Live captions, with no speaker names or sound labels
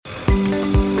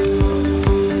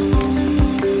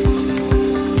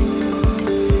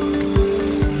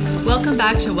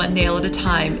back to One Nail at a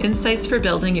Time, Insights for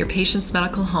Building Your Patient's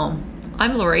Medical Home.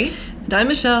 I'm Lori. And I'm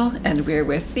Michelle, and we're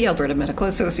with the Alberta Medical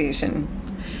Association.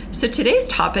 So today's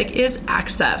topic is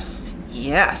access.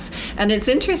 Yes, and it's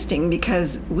interesting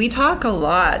because we talk a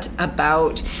lot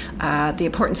about the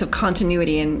importance of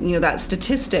continuity, and that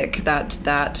statistic,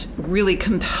 that really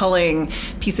compelling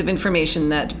piece of information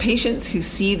that patients who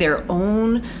see their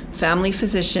own family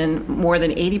physician more than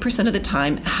 80% of the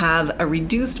time have a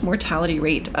reduced mortality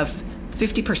rate of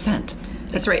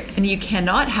 50%. That's right. And you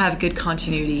cannot have good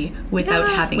continuity without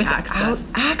having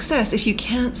access. Access. If you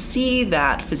can't see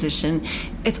that physician,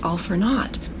 it's all for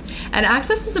naught. And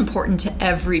access is important to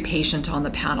every patient on the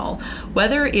panel,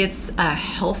 whether it's a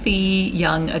healthy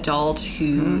young adult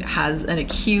who has an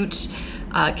acute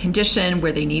condition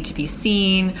where they need to be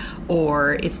seen,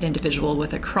 or it's an individual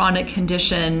with a chronic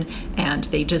condition and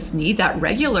they just need that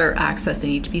regular access. They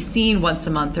need to be seen once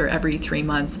a month or every 3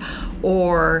 months,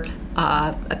 or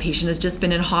a patient has just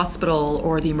been in hospital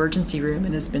or the emergency room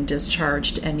and has been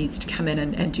discharged and needs to come in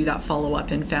and do that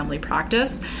follow-up in family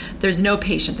practice. There's no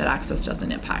patient that access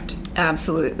doesn't impact.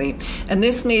 Absolutely. And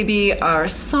this may be our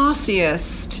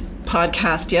sauciest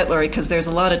podcast yet, Lori, because there's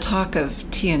a lot of talk of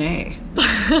TNA.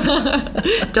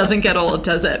 Doesn't get old,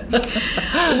 does it?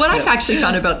 What I've actually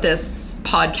found about this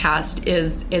podcast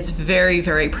is it's very,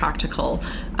 very practical.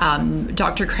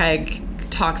 Dr. Craig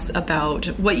talks about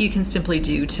what you can simply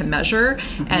do to measure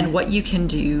and what you can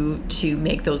do to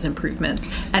make those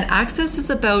improvements. And access is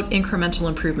about incremental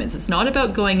improvements. It's not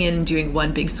about going in and doing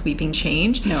one big sweeping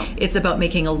change. No. It's about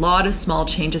making a lot of small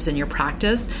changes in your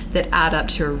practice that add up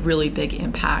to a really big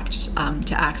impact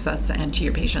to access and to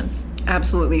your patients.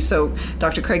 Absolutely. So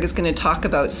Dr. Craig is going to talk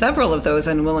about several of those,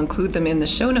 and we'll include them in the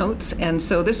show notes. And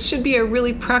so this should be a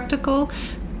really practical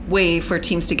way for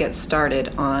teams to get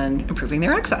started on improving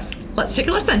their access. Let's take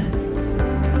a listen.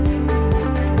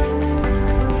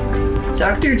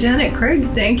 Dr. Janet Craig,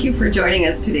 thank you for joining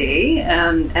us today.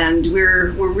 And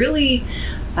we're really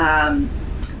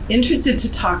interested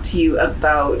to talk to you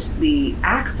about the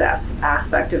access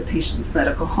aspect of patient's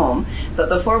medical home. But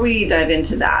before we dive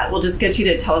into that, we'll just get you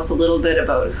to tell us a little bit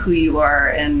about who you are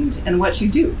and what you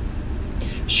do.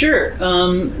 Sure.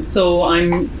 So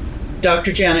I'm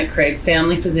Dr. Janet Craig,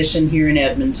 family physician here in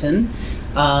Edmonton,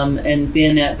 and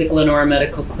been at the Glenora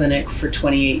Medical Clinic for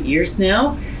 28 years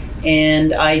now.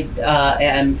 And I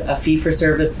am a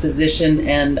fee-for-service physician,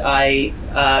 and I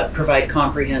provide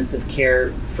comprehensive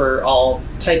care for all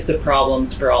types of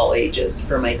problems for all ages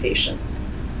for my patients.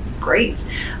 Great.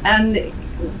 And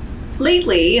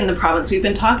lately in the province, we've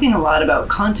been talking a lot about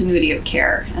continuity of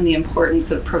care and the importance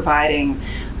of providing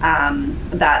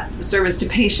that service to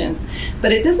patients.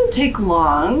 But it doesn't take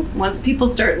long once people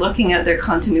start looking at their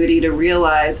continuity to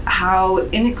realize how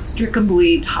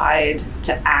inextricably tied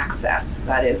to access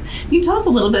that is. Can you tell us a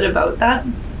little bit about that?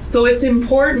 So it's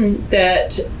important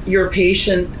that your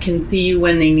patients can see you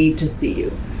when they need to see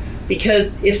you.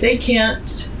 Because if they can't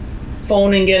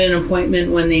phone and get an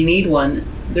appointment when they need one,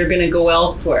 they're going to go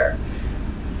elsewhere.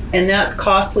 And that's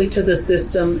costly to the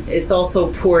system. It's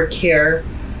also poor care,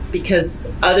 because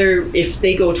if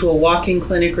they go to a walk-in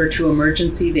clinic or to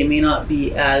emergency, they may not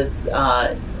be as,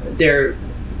 their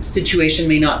situation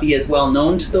may not be as well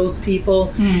known to those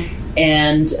people,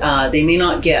 and they may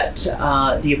not get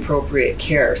the appropriate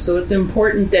care. So it's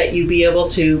important that you be able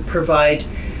to provide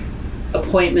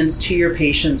appointments to your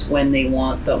patients when they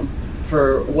want them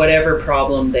for whatever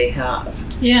problem they have.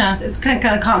 Yeah, it's kind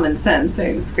of common sense.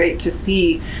 It's great to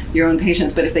see your own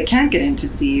patients, but if they can't get in to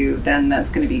see you, then that's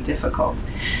going to be difficult.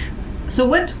 So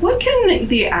what can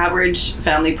the average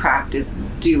family practice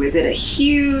do? Is it a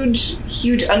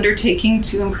huge undertaking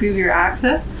to improve your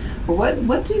access? Or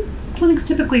what do clinics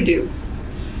typically do?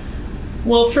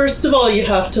 Well, first of all, you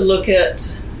have to look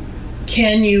at,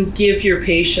 can you give your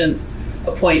patients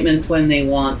appointments when they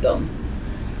want them?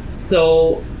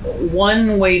 So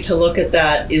one way to look at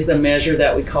that is a measure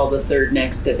that we call the third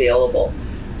next available.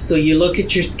 So you look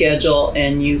at your schedule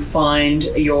and you find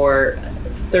your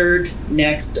third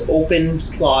next open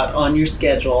slot on your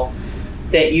schedule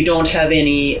that you don't have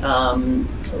any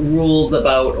rules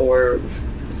about or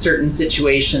certain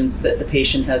situations that the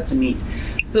patient has to meet.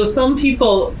 So some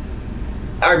people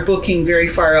are booking very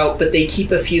far out, but they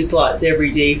keep a few slots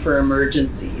every day for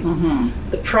emergencies.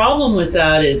 The problem with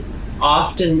that is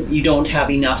often you don't have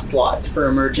enough slots for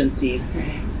emergencies.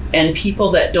 And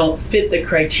people that don't fit the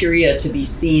criteria to be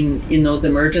seen in those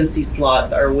emergency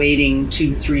slots are waiting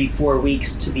 2, 3, 4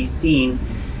 weeks to be seen.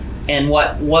 And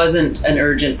what wasn't an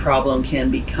urgent problem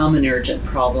can become an urgent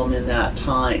problem in that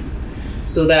time.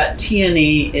 So that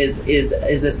TNA is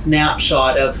a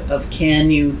snapshot of can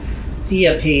you see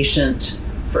a patient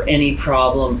for any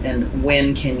problem, and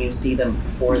when can you see them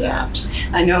for that?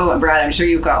 I know, Brad, I'm sure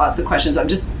you've got lots of questions.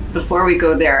 Before we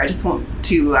go there, I just want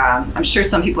to, I'm sure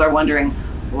some people are wondering,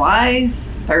 why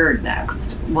third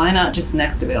next? Why not just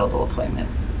next available appointment?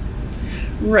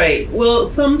 Right. Well,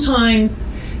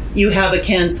 sometimes you have a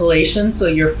cancellation, so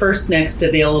your first next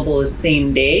available is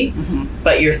same day,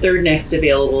 but your third next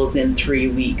available is in 3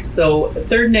 weeks. So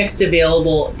third next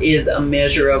available is a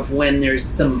measure of when there's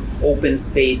some open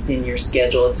space in your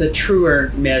schedule. It's a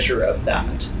truer measure of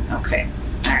that. Okay.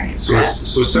 All right. So it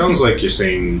sounds like you're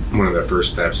saying one of the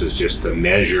first steps is just to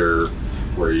measure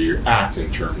where you're at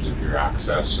in terms of your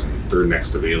access, and third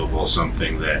next available is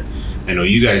something that I know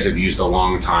you guys have used a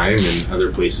long time, and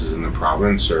other places in the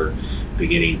province are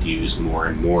beginning to use more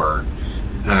and more.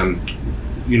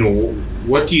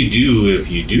 What do you do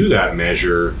if you do that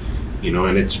measure,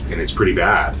 and it's pretty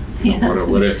bad?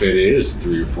 What if it is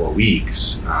 3 or 4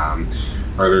 weeks?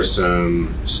 Are there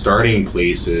some starting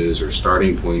places or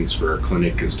starting points where a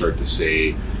clinic can start to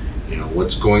say,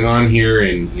 what's going on here,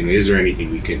 and is there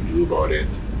anything we can do about it?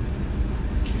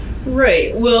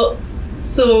 Right. Well,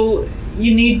 so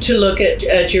you need to look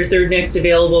at your third next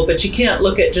available, but you can't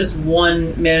look at just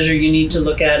one measure. You need to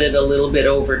look at it a little bit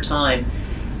over time,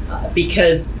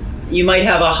 because you might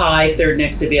have a high third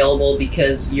next available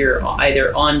because you're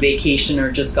either on vacation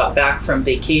or just got back from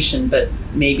vacation, but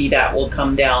maybe that will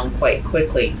come down quite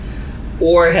quickly.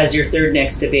 Or has your third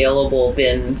next available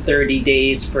been 30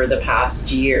 days for the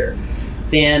past year?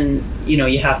 Then,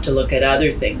 you have to look at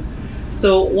other things.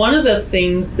 So one of the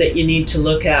things that you need to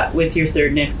look at with your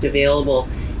third next available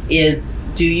is,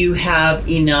 do you have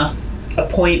enough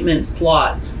appointment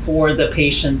slots for the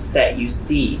patients that you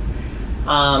see?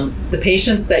 The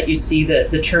patients that you see,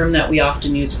 the term that we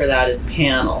often use for that is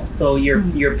panel. So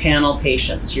your panel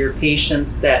patients, your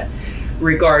patients that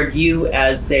regard you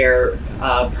as their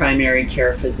primary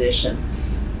care physician.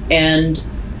 And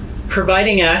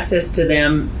providing access to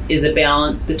them is a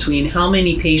balance between how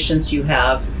many patients you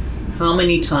have, how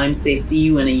many times they see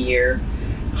you in a year,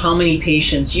 how many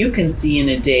patients you can see in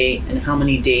a day, and how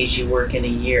many days you work in a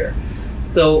year.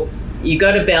 So you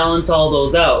got to balance all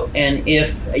those out. And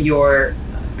if your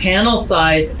panel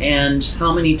size and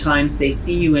how many times they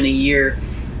see you in a year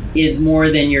is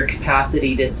more than your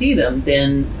capacity to see them,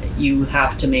 then you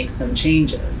have to make some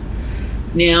changes.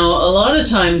 Now, a lot of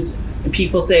times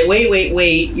people say,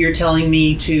 wait, you're telling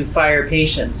me to fire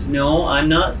patients. No, I'm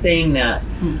not saying that.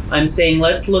 I'm saying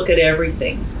let's look at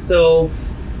everything. So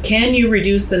can you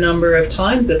reduce the number of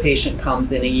times a patient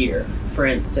comes in a year, for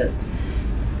instance?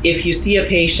 If you see a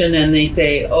patient and they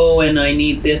say, and I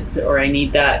need this or I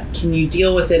need that, can you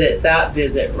deal with it at that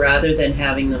visit rather than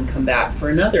having them come back for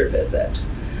another visit?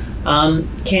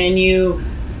 Can you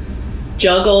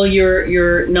juggle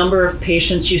your number of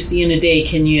patients you see in a day?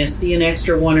 Can you see an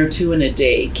extra 1 or 2 in a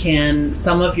day? Can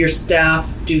some of your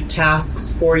staff do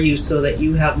tasks for you so that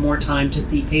you have more time to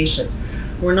see patients?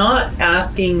 We're not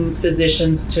asking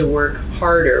physicians to work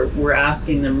harder. We're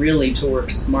asking them really to work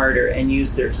smarter and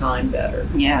use their time better.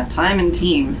 Yeah, time and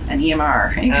team and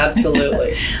EMR, right?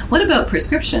 Absolutely. What about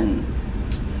prescriptions?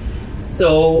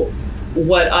 So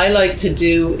what I like to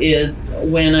do is,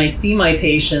 when I see my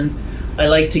patients, I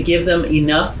like to give them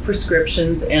enough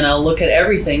prescriptions, and I'll look at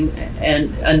everything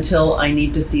and until I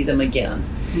need to see them again.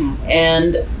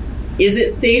 And is it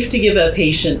safe to give a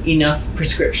patient enough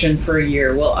prescription for a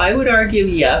year? Well, I would argue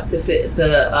yes. If it's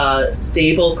a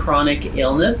stable chronic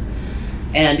illness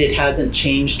and it hasn't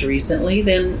changed recently,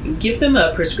 then give them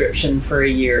a prescription for a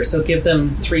year. So give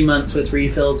them 3 months with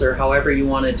refills or however you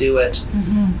want to do it.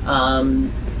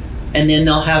 And then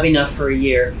they'll have enough for a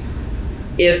year.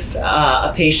 If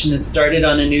a patient has started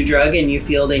on a new drug and you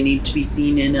feel they need to be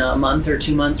seen in a month or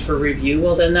 2 months for review,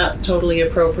 well, then that's totally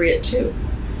appropriate too.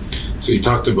 So you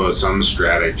talked about some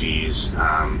strategies,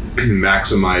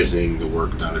 maximizing the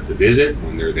work done at the visit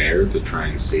when they're there to try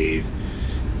and save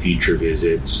future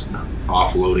visits,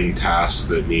 offloading tasks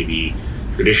that maybe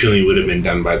traditionally would have been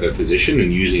done by the physician,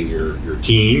 and using your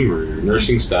team or your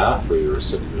nursing staff or your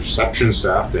reception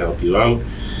staff to help you out.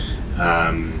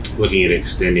 Looking at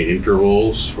extended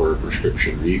intervals for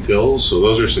prescription refills. So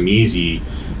those are some easy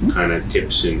kind of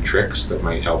tips and tricks that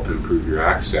might help improve your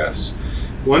access.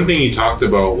 One thing you talked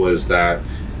about was that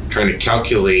trying to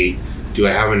calculate, do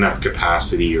I have enough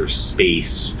capacity or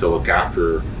space to look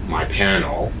after my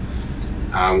panel?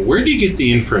 Where do you get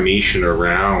the information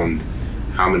around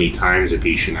how many times a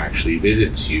patient actually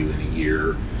visits you in a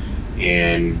year?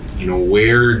 And,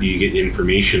 where do you get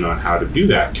information on how to do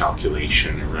that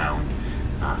calculation around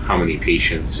how many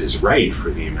patients is right for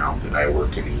the amount that I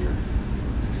work in a year?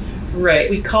 Right.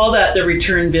 We call that the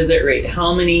return visit rate.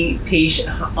 How many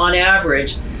on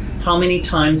average, how many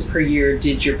times per year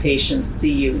did your patients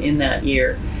see you in that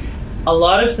year? A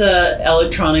lot of the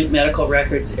electronic medical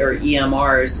records, or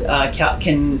EMRs,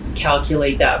 can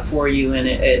calculate that for you, and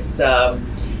it's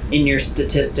in your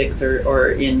statistics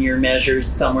or in your measures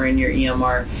somewhere in your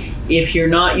EMR. If you're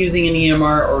not using an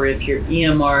EMR, or if your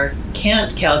EMR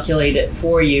can't calculate it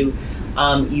for you,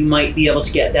 you might be able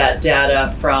to get that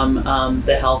data from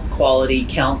the Health Quality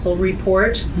Council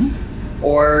report,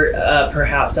 or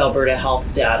perhaps Alberta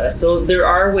Health data. So there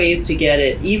are ways to get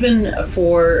it. Even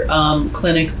for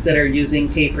clinics that are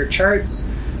using paper charts,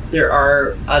 there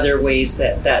are other ways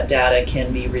that data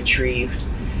can be retrieved.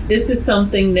 This is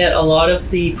something that a lot of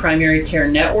the primary care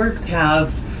networks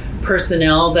have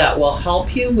personnel that will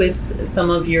help you with some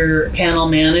of your panel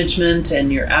management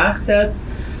and your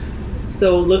access.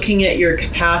 So looking at your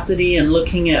capacity and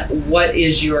looking at what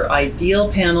is your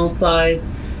ideal panel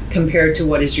size compared to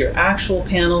what is your actual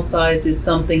panel size is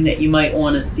something that you might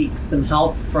want to seek some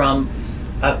help from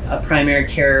a primary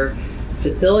care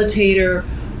facilitator,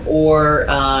 or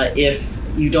if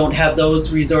you don't have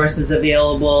those resources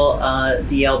available,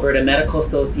 the Alberta Medical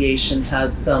Association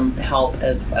has some help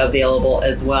available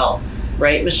as well.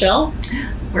 Right, Michelle?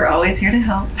 We're always here to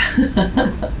help.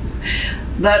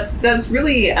 That's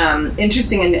really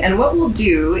interesting. And what we'll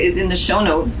do is in the show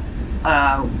notes,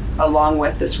 along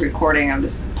with this recording of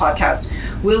this podcast,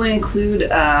 we'll include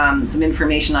some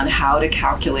information on how to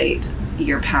calculate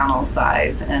your panel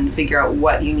size and figure out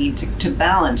what you need to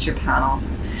balance your panel.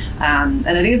 And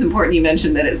I think it's important you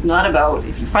mentioned that it's not about,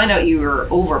 if you find out you're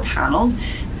over-paneled,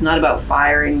 it's not about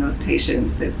firing those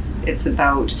patients. It's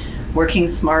about working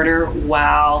smarter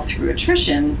while through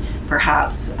attrition,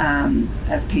 perhaps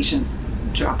as patients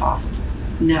drop off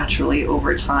naturally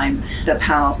over time, the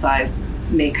panel size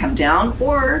may come down,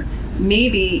 or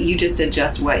maybe you just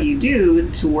adjust what you do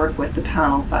to work with the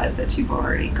panel size that you've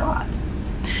already got.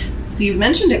 So you've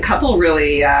mentioned a couple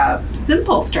really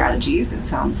simple strategies, it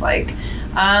sounds like.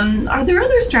 Are there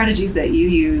other strategies that you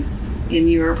use in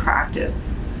your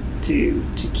practice to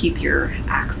keep your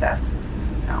access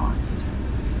balanced?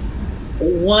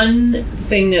 One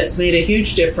thing that's made a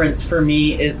huge difference for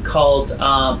me is called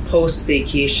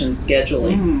post-vacation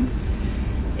scheduling.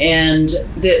 And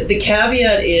the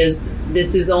caveat is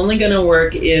this is only going to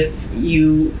work if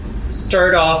you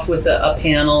start off with a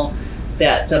panel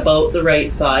that's about the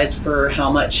right size for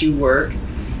how much you work,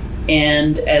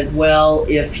 and as well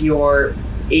if you're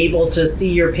able to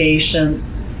see your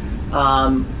patients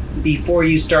before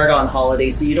you start on holiday,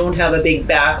 so you don't have a big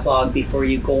backlog before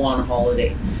you go on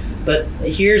holiday. But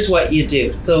here's what you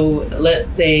do. So let's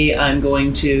say I'm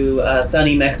going to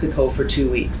sunny Mexico for 2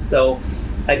 weeks. So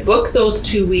I book those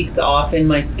 2 weeks off in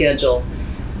my schedule.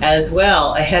 As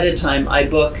well, ahead of time, I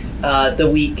book the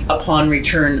week upon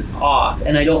return off.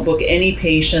 And I don't book any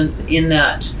patients in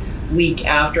that week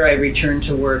after I return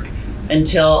to work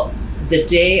until the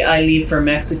day I leave for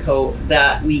Mexico.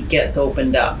 That week gets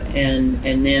opened up.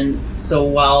 And then, so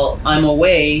while I'm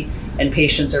away and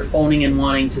patients are phoning and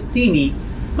wanting to see me,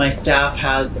 my staff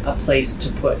has a place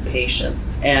to put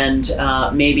patients, and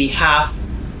maybe half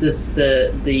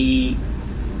the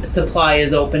supply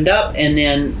is opened up, and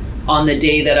then on the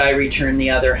day that I return, the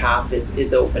other half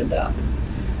is opened up.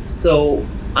 So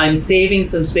I'm saving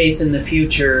some space in the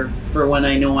future for when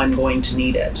I know I'm going to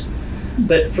need it.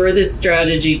 But for this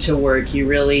strategy to work, you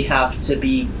really have to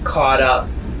be caught up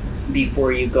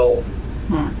before you go.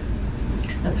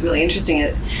 That's really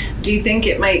interesting. Do you think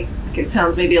it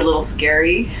sounds maybe a little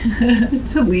scary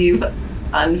to leave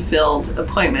unfilled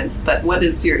appointments, but what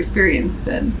has your experience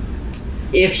been?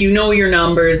 If you know your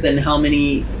numbers and how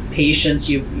many patients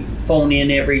you phone in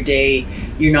every day,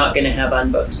 you're not going to have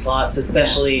unbooked slots,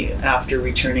 especially after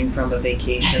returning from a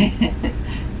vacation.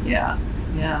 Yeah.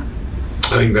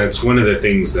 I think that's one of the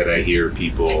things that I hear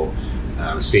people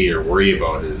say or worry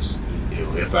about is,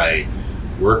 if I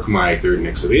work my third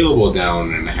next available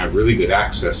down and I have really good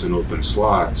access and open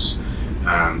slots,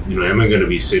 am I going to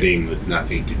be sitting with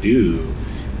nothing to do?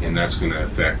 And that's going to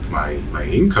affect my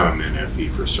income in a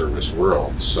fee-for-service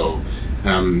world. So,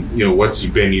 what's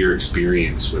been your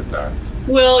experience with that?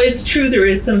 Well, it's true. There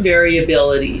is some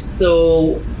variability.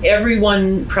 So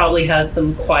everyone probably has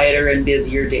some quieter and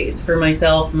busier days. For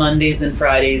myself, Mondays and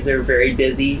Fridays are very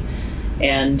busy.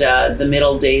 And the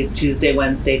middle days, Tuesday,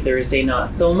 Wednesday, Thursday,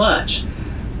 not so much.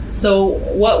 So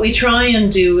what we try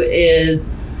and do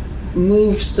is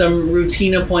move some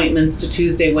routine appointments to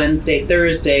Tuesday, Wednesday,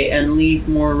 Thursday, and leave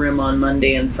more room on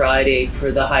Monday and Friday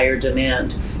for the higher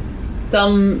demand.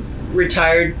 Some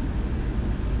retired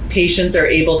patients are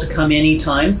able to come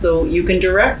anytime, so you can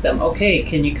direct them. Okay,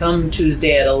 can you come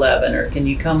Tuesday at 11, or can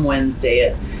you come Wednesday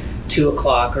at 2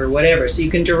 o'clock, or whatever. So you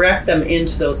can direct them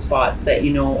into those spots that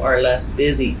you know are less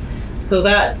busy. So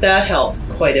that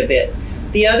helps quite a bit.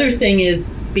 The other thing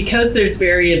is, because there's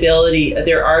variability,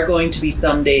 there are going to be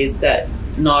some days that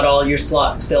not all your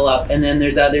slots fill up, and then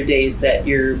there's other days that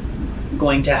you're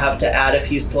going to have to add a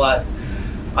few slots.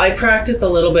 I practice a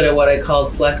little bit of what I call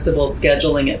flexible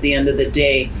scheduling at the end of the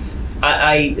day.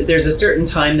 There's a certain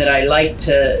time that I like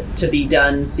to be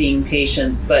done seeing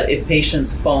patients, but if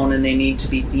patients phone and they need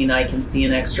to be seen, I can see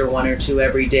an extra 1 or 2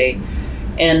 every day.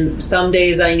 And some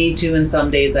days I need to, and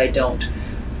some days I don't.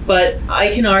 But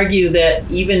I can argue that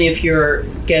even if your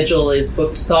schedule is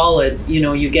booked solid,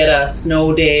 you get a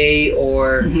snow day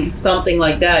or something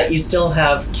like that, you still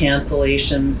have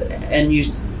cancellations, and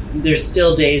there's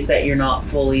still days that you're not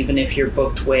full, even if you're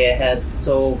booked way ahead.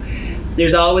 So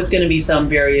there's always going to be some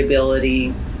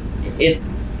variability.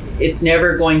 It's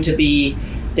never going to be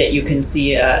that you can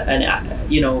see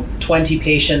 20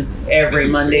 patients every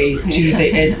Monday,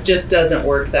 Tuesday. It just doesn't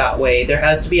work that way. There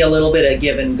has to be a little bit of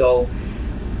give and go.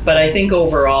 But I think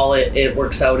overall it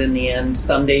works out in the end.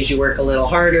 Some days you work a little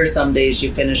harder, some days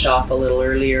you finish off a little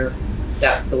earlier.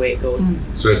 That's the way it goes.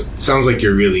 So it sounds like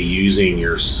you're really using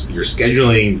your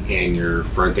scheduling and your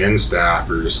front end staff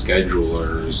or your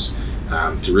schedulers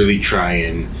to really try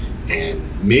and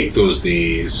make those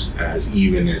days as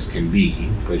even as can be.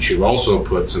 But you've also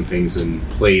put some things in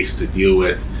place to deal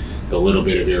with the little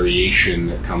bit of variation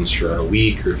that comes throughout a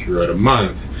week or throughout a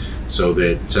month, so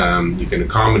that you can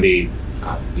accommodate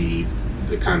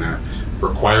the kind of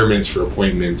requirements for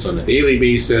appointments on a daily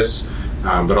basis,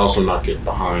 but also not get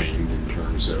behind in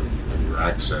terms of your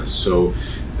access. So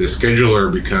the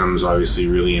scheduler becomes obviously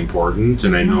really important,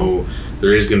 and I know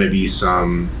there is going to be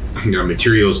some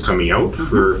materials coming out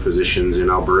for physicians in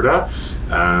Alberta,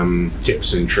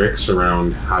 tips and tricks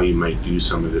around how you might do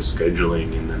some of this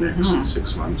scheduling in the next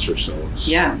 6 months or so.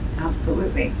 Yeah,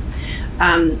 absolutely.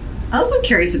 I'm also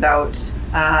curious about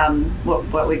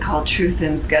what we call truth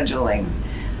in scheduling.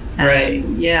 Right.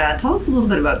 Yeah, tell us a little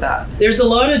bit about that. There's a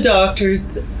lot of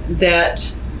doctors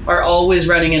that are always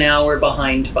running an hour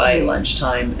behind by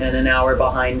lunchtime and an hour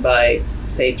behind by,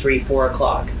 say, 3-4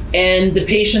 o'clock. And the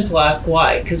patients will ask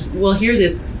why, because we'll hear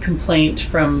this complaint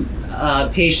from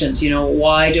patients,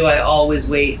 why do I always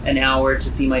wait an hour to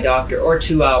see my doctor, or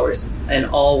 2 hours, and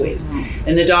always?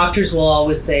 And the doctors will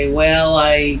always say, well,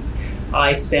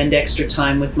 I spend extra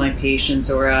time with my patients,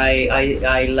 or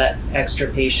I let extra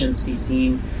patients be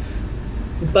seen.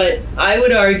 But I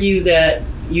would argue that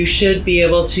you should be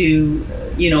able to,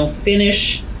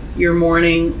 finish your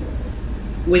morning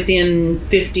within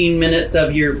 15 minutes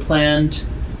of your planned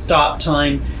stop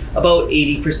time about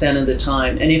 80% of the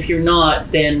time. And if you're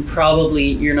not, then probably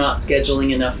you're not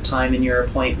scheduling enough time in your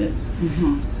appointments.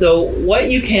 So what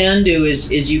you can do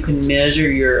is you can measure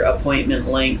your appointment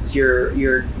lengths,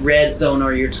 your red zone,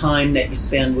 or your time that you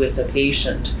spend with a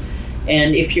patient.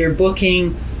 And if you're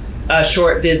booking a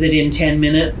short visit in 10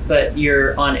 minutes, but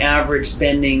you're on average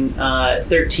spending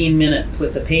 13 minutes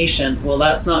with a patient, well,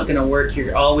 that's not going to work.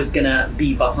 You're always going to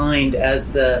be behind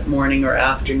as the morning or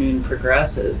afternoon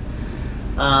progresses.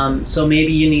 So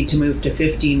maybe you need to move to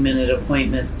 15-minute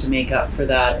appointments to make up for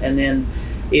that. And then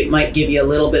it might give you a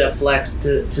little bit of flex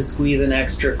to squeeze an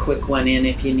extra quick one in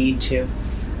if you need to.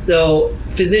 So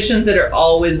physicians that are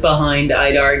always behind,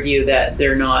 I'd argue that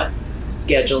they're not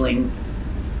scheduling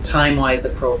time-wise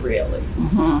appropriately.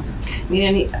 I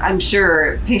mean, I'm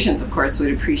sure patients, of course,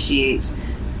 would appreciate,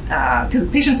 because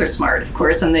patients are smart, of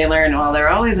course, and they learn, well, they're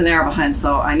always an hour behind,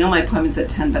 so I know my appointment's at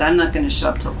 10, but I'm not going to show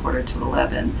up till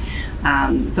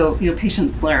 11:15. So,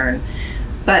 patients learn.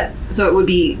 But so it would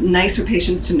be nice for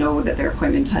patients to know that their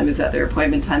appointment time is at their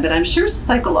appointment time. But I'm sure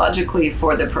psychologically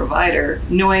for the provider,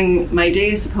 knowing my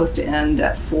day is supposed to end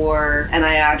at 4 and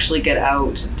I actually get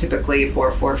out typically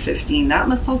for 4:15, that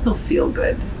must also feel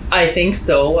good. I think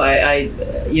so. I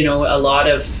a lot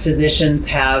of physicians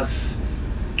have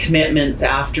commitments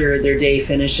after their day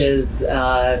finishes,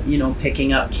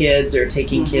 picking up kids or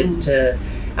taking kids to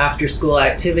after school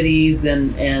activities,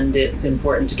 and it's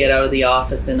important to get out of the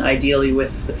office and ideally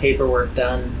with the paperwork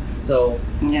done. So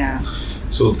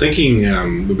thinking,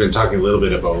 we've been talking a little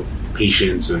bit about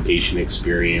patients and patient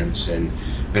experience, and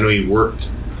I know you've worked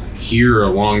here a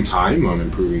long time on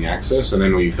improving access, and I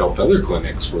know you've helped other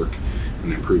clinics work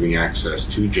on improving access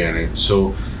to Janet.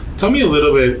 So tell me a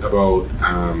little bit about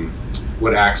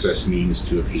what access means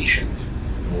to a patient.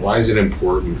 Why is it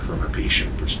important from a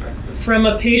patient perspective? From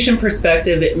a patient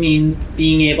perspective, it means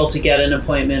being able to get an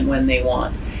appointment when they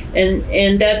want.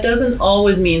 And that doesn't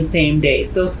always mean same day.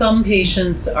 So some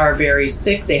patients are very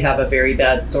sick, they have a very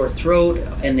bad sore throat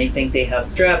and they think they have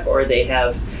strep, or they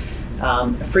have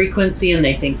frequency and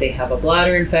they think they have a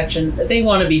bladder infection. They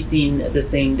want to be seen the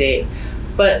same day.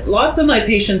 But lots of my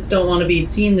patients don't want to be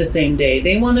seen the same day.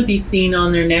 They want to be seen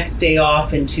on their next day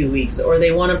off in 2 weeks, or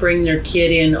they want to bring their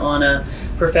kid in on a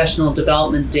professional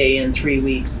development day in 3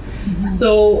 weeks. Mm-hmm.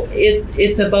 So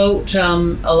it's about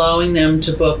allowing them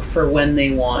to book for when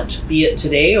they want, be it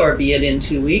today or be it in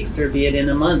 2 weeks or be it in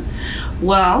a month.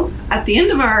 Well, at the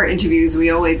end of our interviews, we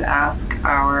always ask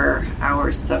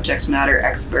our subject matter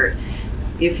expert,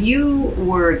 if you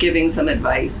were giving some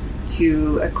advice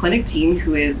to a clinic team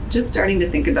who is just starting to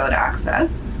think about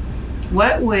access,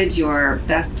 what would your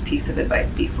best piece of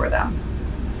advice be for them?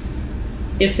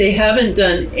 If they haven't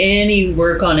done any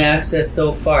work on access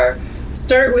so far,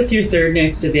 start with your third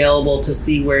next available to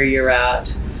see where you're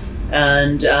at.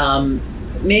 And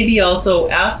maybe also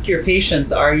ask your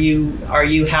patients, are you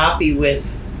happy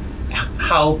with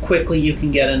how quickly you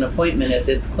can get an appointment at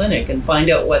this clinic, and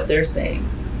find out what they're saying.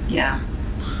 Yeah.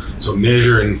 So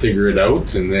measure and figure it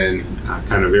out, and then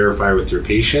kind of verify with your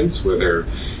patients whether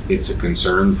it's a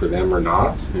concern for them or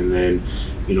not. And then,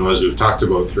 as we've talked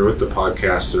about throughout the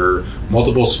podcast, there are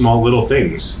multiple small little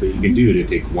things that you can do to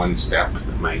take one step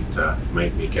that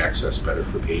might make access better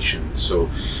for patients. So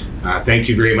thank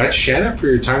you very much, Shanna, for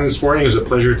your time this morning. It was a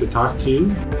pleasure to talk to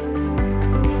you.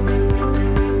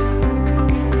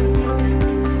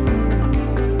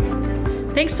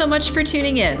 Thanks so much for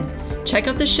tuning in. Check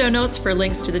out the show notes for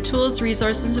links to the tools,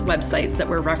 resources, and websites that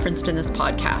were referenced in this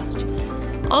podcast.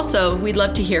 Also, we'd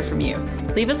love to hear from you.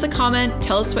 Leave us a comment,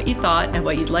 tell us what you thought and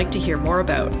what you'd like to hear more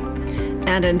about.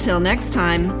 And until next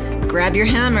time, grab your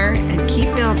hammer and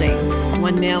keep building,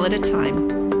 one nail at a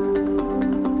time.